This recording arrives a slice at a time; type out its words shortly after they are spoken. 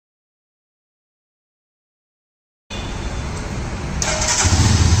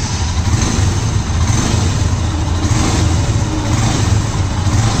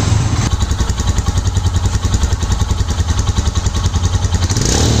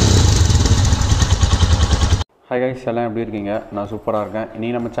Hi guys, எல்லாம் எப்படி இருக்கீங்க? நான் சூப்பராக இருக்கேன்.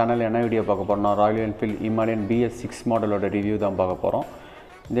 இன்றைக்கி நம்ம சேனலில் என்ன வீடியோ பார்க்க போகிறோம்னா Royal Enfield Himalayan bs6 மாடலோட review தான் பார்க்க போகிறோம்.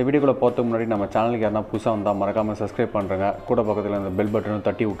 இந்த வீடியோக்குள்ளே போகிறதுக்கு முன்னாடி நம்ம சேனலுக்கு யாரா புதுசாக வந்தால் மறக்காமல் சப்ஸ்கிரைப் பண்ணுறங்க. கூட பக்கத்தில் இந்த பெல் பட்டனும்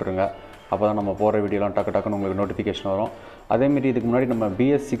தட்டி விட்டுருங்க. அப்போ தான் நம்ம போகிற வீடியோலாம் டக்குன்னு உங்களுக்கு நோட்டிஃபிகேஷன் வரும். அதேமாரி இதுக்கு முன்னாடி நம்ம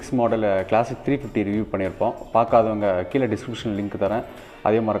bs6 மாடல் கிளாசிக் 350 ரிவ்யூ பண்ணியிருப்போம். பார்க்காதவங்க கீழே டிஸ்கிரிப்ஷன் லிங்க் தரேன்,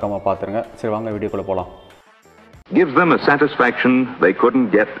 அதையும் மறக்காமல் பார்த்துருங்க. சரி வாங்க வீடியோக்குள்ளே போகலாம். Gives them a satisfaction they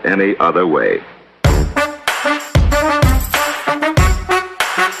couldn't get any other way.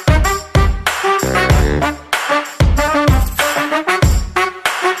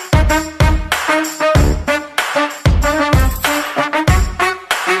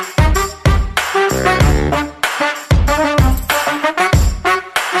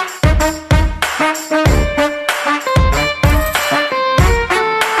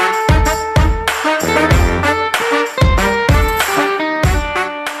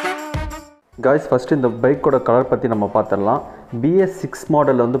 Guys, first இந்த பைக்கோட கலர் பற்றி நம்ம பார்த்துடலாம். bs6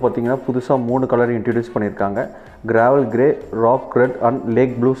 மாடலில் வந்து பார்த்திங்கன்னா புதுசாக 3 கலர் இன்ட்ரடியூஸ் பண்ணியிருக்காங்க. Gravel grey, rock red and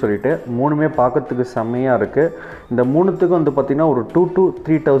lakh blue சொல்லிட்டு மூணுமே பார்க்கறதுக்கு செம்மையாக இருக்குது. இந்த மூணுத்துக்கும் வந்து பார்த்திங்கன்னா ஒரு 2 to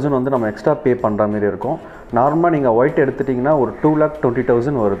 3,000 வந்து நம்ம எக்ஸ்ட்ரா பே பண்ணுற மாதிரி இருக்கும். நார்மலாக நீங்கள் ஒயிட் எடுத்துட்டிங்கன்னா ஒரு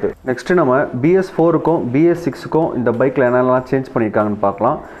 2,20,000 வருது. நெக்ஸ்ட்டு நம்ம bs4க்கும் bs6க்கும் இந்த பைக்கில் என்னென்னலாம் சேஞ்ச் பண்ணியிருக்காங்கன்னு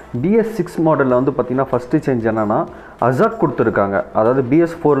பார்க்கலாம். bs6 மாடலில் வந்து பார்த்திங்கன்னா ஃபஸ்ட்டு சேஞ்ச் என்னென்னா அசாட் கொடுத்துருக்காங்க. அதாவது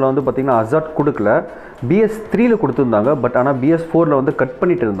bs4ல் வந்து பார்த்திங்கன்னா அசாட் கொடுக்கல, bs3ல் கொடுத்துருந்தாங்க. பட் ஆனால் bs4ல் வந்து கட்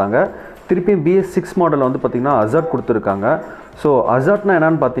பண்ணிட்டு இருந்தாங்க. திருப்பியும் bs6 மாடலில் வந்து பார்த்திங்கன்னா அசாட் கொடுத்துருக்காங்க. ஸோ அசாட்னா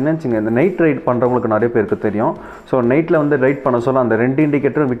என்னென்னு பார்த்தீங்கன்னா இந்த நைட் ரைட் பண்ணுறவங்களுக்கு நிறைய பேருக்கு தெரியும். ஸோ நைட்டில் வந்து ரைட் பண்ண சொல்ல அந்த 2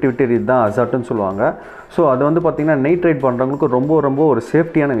 இண்டிகேட்டரும் விட்டு இதுதான் அசாட்டுன்னு சொல்லுவாங்க. ஸோ அது வந்து பார்த்திங்கன்னா நைட் ரைட் பண்ணுறவங்களுக்கு ரொம்ப ஒரு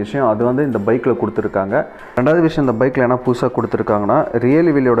சேஃப்டியான விஷயம். அது வந்து இந்த பைக்கில் கொடுத்துருக்காங்க. ரெண்டாவது விஷயம், இந்த பைக்கில் என்ன புதுசாக கொடுத்துருக்காங்கன்னா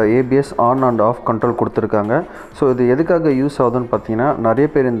real வீலோட ABS on and half control கொடுத்துருக்காங்க. ஸோ இது எதுக்காக யூஸ் ஆகுதுன்னு பார்த்தீங்கன்னா நிறைய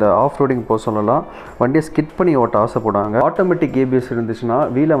பேர் இந்த ஆஃப் ரோடிங் போக சொல்லலாம் வண்டியை ஸ்கிட் பண்ணி ஓட்ட ஆசைப்படுவாங்க. ஆட்டோமேட்டிக் ஏபிஎஸ் இருந்துச்சுன்னா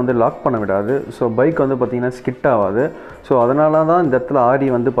வீலை வந்து லாக் பண்ண விடாது. ஸோ பைக் வந்து பார்த்திங்கன்னா ஸ்கிட் ஆகாது. ஸோ அதனால தான் இந்த இடத்துல ஆரி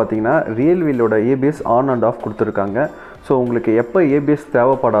வந்து பார்த்திங்கன்னா real வீலோட ABS on and half கொடுத்துருக்காங்க. ஸோ உங்களுக்கு எப்போ ஏபிஎஸ்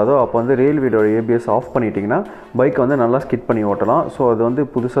தேவைப்படாதோ அப்போ வந்து ரியல் வீலோட ஏபிஎஸ் ஆஃப் பண்ணிட்டீங்கன்னா பைக்கை வந்து நல்லா ஸ்கிட் பண்ணி ஓட்டலாம். ஸோ அது வந்து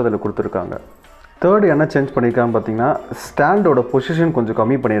புதுசாக அதில் கொடுத்துருக்காங்க. தேர்டு என்ன சேஞ்ச் பண்ணியிருக்காங்கன்னு பார்த்தீங்கன்னா ஸ்டாண்டோட பொசிஷன் கொஞ்சம்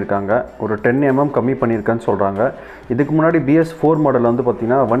கம்மி பண்ணியிருக்காங்க. ஒரு 10 mm கம்மி பண்ணியிருக்கான்னு சொல்கிறாங்க. இதுக்கு முன்னாடி bs4 மாடலில் வந்து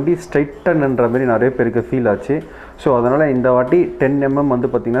பார்த்திங்கன்னா வண்டி ஸ்ட்ரைட்டன்ன்ற மாதிரி நிறைய பேருக்கு ஃபீல் ஆச்சு. ஸோ அதனால் இந்த வாட்டி 10 mm வந்து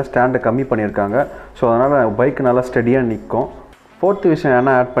பார்த்திங்கன்னா ஸ்டாண்டை கம்மி பண்ணியிருக்காங்க. ஸோ அதனால் பைக் நல்லா ஸ்டடியாக நிற்கும். ஃபோர்த்து விஷயம்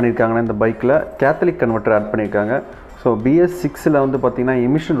என்ன ஆட் பண்ணியிருக்காங்கன்னா இந்த பைக்கில் கேத்தலிக் கன்வெர்ட்டர் ஆட் பண்ணியிருக்காங்க. ஸோ bs6ல் வந்து பார்த்திங்கன்னா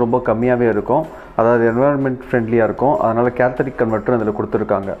எமிஷன் ரொம்ப கம்மியாகவே இருக்கும். அதாவது என்வரான்மெண்ட் ஃப்ரெண்ட்லியாக இருக்கும். அதனால் கேத்தலிக் கன்வெர்ட்டர் அதில்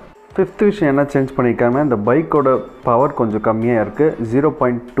கொடுத்துருக்காங்க. ஃபிஃப்த் விஷயம் என்ன சேஞ்ச் பண்ணியிருக்காங்கன்னா இந்த பைக்கோட பவர் கொஞ்சம் கம்மியாக இருக்குது.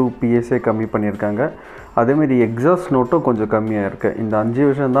 0.2 PSI கம்மி பண்ணியிருக்காங்க. அதேமாரி எக்ஸாஸ்ட் நோட்டும் கொஞ்சம் கம்மியாக இருக்குது. இந்த 5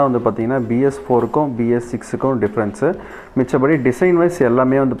 விஷயம் தான் வந்து பார்த்திங்கன்னா bs4க்கும் bs6க்கும் டிஃப்ரென்ஸு. மிச்சபடி டிசைன் வைஸ்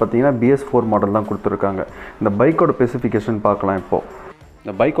எல்லாமே வந்து பார்த்திங்கன்னா bs4 மாடல் தான் கொடுத்துருக்காங்க. இந்த பைக்கோட ஸ்பெசிஃபிகேஷன் பார்க்கலாம். இப்போது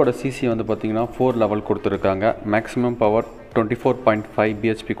இந்த பைக்கோட சிசி வந்து பார்த்திங்கன்னா 4 லெவல் கொடுத்துருக்காங்க. மேக்ஸிமம் பவர் 24.5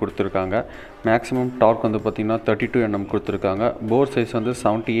 bhp கொடுத்துருக்காங்க. மேக்ஸிமம் டார்க் வந்து பார்த்திங்கன்னா 32 Nm கொடுத்துருக்காங்க. போர் சைஸ் வந்து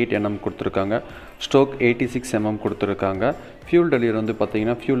 78 Nm கொடுத்துருக்காங்க. ஸ்ட்ரோக் 86 mm கொடுத்துருக்காங்க. ஃபியூல் டெலிவரி வந்து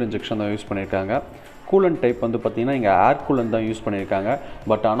பார்த்திங்கன்னா ஃபியூல் இன்ஜெக்ஷன் தான் யூஸ் பண்ணியிருக்காங்க. கூலன் டைப் வந்து பார்த்திங்கன்னா இங்கே ஏர் கூலன் தான் யூஸ் பண்ணியிருக்காங்க.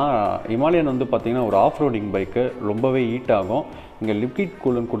 பட் ஆனால் ஹிமாலயன் வந்து பார்த்திங்கன்னா ஒரு ஆஃப் ரோடிங் பைக்கு ரொம்பவே ஹீட் ஆகும். இங்கே லிக்விட்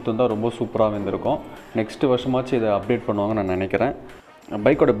கூலன் கொடுத்துருந்தா ரொம்ப சூப்பராக இருந்திருக்கும். நெக்ஸ்ட் வருஷமாச்சு இதை அப்டேட் பண்ணுவாங்கன்னு நான் நினைக்கிறேன்.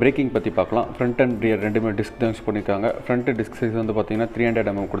 பைக்கோட பிரேக்கிங் பற்றி பார்க்கலாம். ஃப்ரண்ட் அண்ட் ரியர் ரெண்டுமே டிஸ்க் தான் யூஸ் பண்ணியிருக்காங்க. ஃப்ரண்ட் டிஸ்க் சைஸ் வந்து பார்த்திங்கன்னா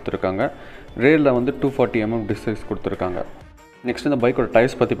 300 mm கொடுத்துருக்காங்க. ரியரில் வந்து 240 mm டிஸ்க் சைஸ் கொடுத்துருக்காங்க. நெக்ஸ்ட் இந்த பைக்கோட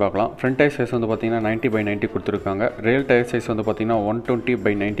டயர்ஸ் பற்றி பார்க்கலாம். ஃப்ரண்ட் டயர் சைஸ் வந்து பார்த்திங்கன்னா 90/90 கொடுத்துருக்காங்க. ரியல் டயர் சைஸ் வந்து பார்த்திங்கன்னா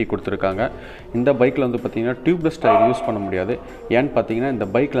 120/90 கொடுத்துருக்காங்க. இந்த பைக்கில் வந்து பார்த்திங்கன்னா டியூப்லெஸ் டயர் யூஸ் பண்ண முடியாது. ஏன்னு பார்த்தீங்கன்னா இந்த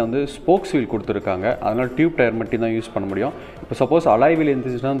பைக்கில் வந்து ஸ்போக்ஸ் வீல் கொடுத்துருக்காங்க. அதனால் டியூப் டயர் மட்டும் தான் யூஸ் பண்ண முடியும். இப்போ சப்போஸ் அலாய் வீல்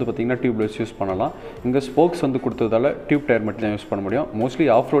இருந்துச்சுன்னா வந்து பார்த்திங்கன்னா டியூப்லெஸ் யூஸ் பண்ணலாம். இங்கே ஸ்போக்ஸ் வந்து கொடுத்ததால டியூப் டயர் மட்டும் தான் யூஸ் பண்ண முடியும். Mostly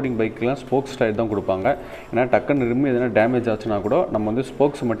of roading பைக்கெலாம் spokes tyre தான் கொடுப்பாங்க. ஏன்னா டக்குன்னு ரிம் எதனா டேமேஜ் ஆச்சுன்னா கூட நம்ம வந்து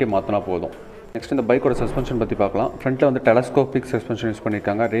ஸ்போக்ஸ் மட்டும் மாற்றினா போதும். நெக்ஸ்ட் இந்த பைக்கோட சஸ்பென்ஷன் பற்றி பார்க்கலாம். ஃப்ரண்ட்டில் வந்து டெலஸ்கோபிக் சஸ்பென்ஷன் யூஸ்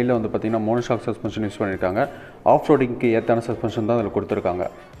பண்ணியிருக்காங்க. ரெயிலில் வந்து பார்த்திங்கன்னா மோனோஷாக் சஸ்பென்ஷன் யூஸ் பண்ணியிருக்காங்க. ஆஃப் ரோடிங்க்கு ஏற்றான சஸ்பென்ஷன் தான் அதில் கொடுத்துருக்காங்க.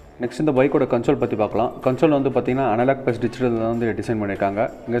 நெக்ஸ்ட் இந்த பைக்கோட கன்சோல் பற்றி பார்க்கலாம். கன்சோல் வந்து பார்த்திங்கன்னா அனலாக் ப்ளஸ் டிஜிட்டல் தான் வந்து டிசைன் பண்ணியிருக்காங்க.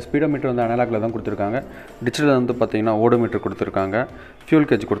 இங்கே ஸ்பீடோமீட்டர் வந்து அனலாகில் தான் கொடுத்துருக்காங்க. டிஜிட்டல் வந்து பார்த்திங்கன்னா ஓடோமீட்டர் கொடுத்துருக்காங்க. ஃபியூல்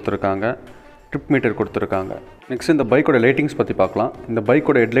கேஜ் கொடுத்துருக்காங்க. ட்ரிப் மீட்டர் கொடுத்துருக்காங்க. நெக்ஸ்ட் இந்த பைக்கோட லைட்டிங்ஸ் பற்றி பார்க்கலாம். இந்த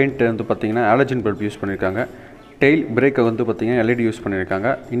பைக்கோட ஹெட்லைட் வந்து பார்த்திங்கன்னா ஹாலஜன் பல்ப் யூஸ் பண்ணியிருக்காங்க. டெயில் பிரேக்கை வந்து பார்த்திங்கன்னா LED யூஸ் பண்ணியிருக்காங்க.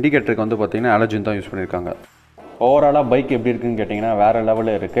 இண்டிகேட்டருக்கு வந்து பார்த்திங்கன்னா ஹாலஜன் தான் யூஸ் பண்ணியிருக்காங்க. ஓவராலாக பைக் எப்படி இருக்குன்னு கேட்டிங்கன்னா வேறு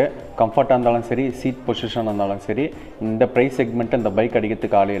லெவலில் இருக்குது. கம்ஃபர்ட்டாக இருந்தாலும் சரி, சீட் பொசிஷன் இருந்தாலும் சரி, இந்த ப்ரைஸ் செக்மெண்ட்டு இந்த பைக்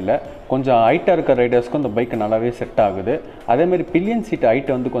அடிக்கிறதுக்கு ஆளே இல்லை. கொஞ்சம் ஹைட்டாக இருக்கிற ரைடர்ஸ்க்கும் இந்த பைக் நல்லாவே செட் ஆகுது. அதேமாதிரி பில்லியன் சீட் ஹைட்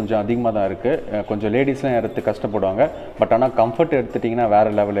வந்து கொஞ்சம் அதிகமாக தான் இருக்குது. கொஞ்சம் லேடிஸ்லாம் எடுத்து கஷ்டப்படுவாங்க. பட் ஆனால் கம்ஃபர்ட் எடுத்துட்டிங்கன்னா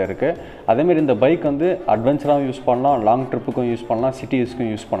வேறு லெவலில் இருக்குது. அதேமாரி இந்த பைக் வந்து அட்வென்ச்சராகவும் யூஸ் பண்ணலாம், லாங் ட்ரிப்புக்கும் யூஸ் பண்ணலாம், சிட்டி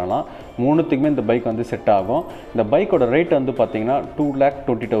யூஸ்க்கும் யூஸ் பண்ணலாம். மூணுத்துக்குமே இந்த பைக் வந்து செட் ஆகும். இந்த பைக்கோட ரேட் வந்து பார்த்திங்கன்னா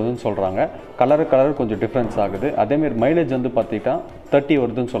 2,20,000 சொல்கிறாங்க. கலர் கொஞ்சம் டிஃப்ரென்ஸ் ஆகுது. அதேமாரி மைலேஜ் வந்து பார்த்திங்கன்னா 30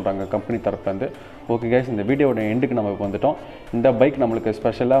 வருதுன்னு சொல்கிறாங்க கம்பெனி தரப்புலேருந்து. ஓகே கைஸ், இந்த வீடியோட எண்டுக்கு நம்ம இப்போ வந்துட்டோம். இந்த பைக் நம்மளுக்கு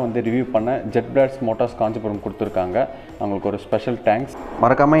ஸ்பெஷலாக வந்து ரிவ்யூ பண்ண ஜெட் பிராட்ஸ் மோட்டார்ஸ் காஞ்சிபுரம் கொடுத்துருக்காங்க. அவங்களுக்கு ஒரு ஸ்பெஷல் தேங்க்ஸ்.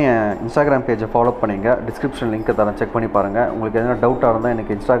 மறக்காமல் என் இன்ஸ்டாகிராம் பேஜை ஃபாலோ பண்ணிங்க. டிஸ்கிரிப்ஷன் லிங்க்கை தரேன், செக் பண்ணி பாருங்கள். உங்களுக்கு எதனா டவுட்டாக இருந்தால்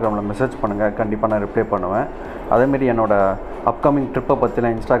எனக்கு இன்ஸ்டாகிராமில் மெசேஜ் பண்ணுங்கள், கண்டிப்பாக நான் ரிப்ளை பண்ணுவேன். அதேமாரி என்னோடய அப்கமிங் ட்ரிப்பை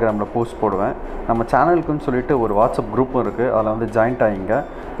பற்றிலாம் இன்ஸ்டாகிராமில் போஸ்ட் போடுவேன். நம்ம சேனலுக்குன்னு சொல்லிட்டு ஒரு வாட்ஸ்அப் குரூப்பும் இருக்குது, அதில் வந்து ஜாயின்ட் ஆகிங்க.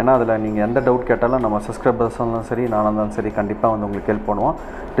 ஏன்னா அதில் நீங்கள் எந்த டவுட் கேட்டாலும் நம்ம சப்ஸ்கிரைபர்ஸாக இருந்தாலும் சரி, நானாக இருந்தாலும் சரி, கண்டிப்பாக வந்து உங்களுக்கு ஹெல்ப் பண்ணுவோம்.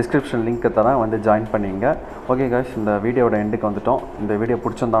 டிஸ்கிரிப்ஷன் லிங்க்கை தரேன், வந்து ஜாயின் பண்ணிங்க. ஓகே காய்ஸ், இந்த வீடியோட எண்டுக்கு வந்துட்டோம். இந்த வீடியோ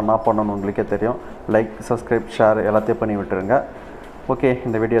பிடிச்சிருந்தா என்ன பண்ணணும்னு உங்களுக்கே தெரியும். லைக், சப்ஸ்கிரைப், ஷேர் எல்லாத்தையும் பண்ணி விட்டுருங்க. ஓகே,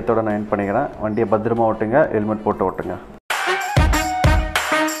 இந்த வீடியோத்தோடு நான் எண்ட் பண்ணிக்கிறேன். வண்டியை பத்திரமா ஓட்டுங்க, ஹெல்மெட் போட்டு ஓட்டுங்க.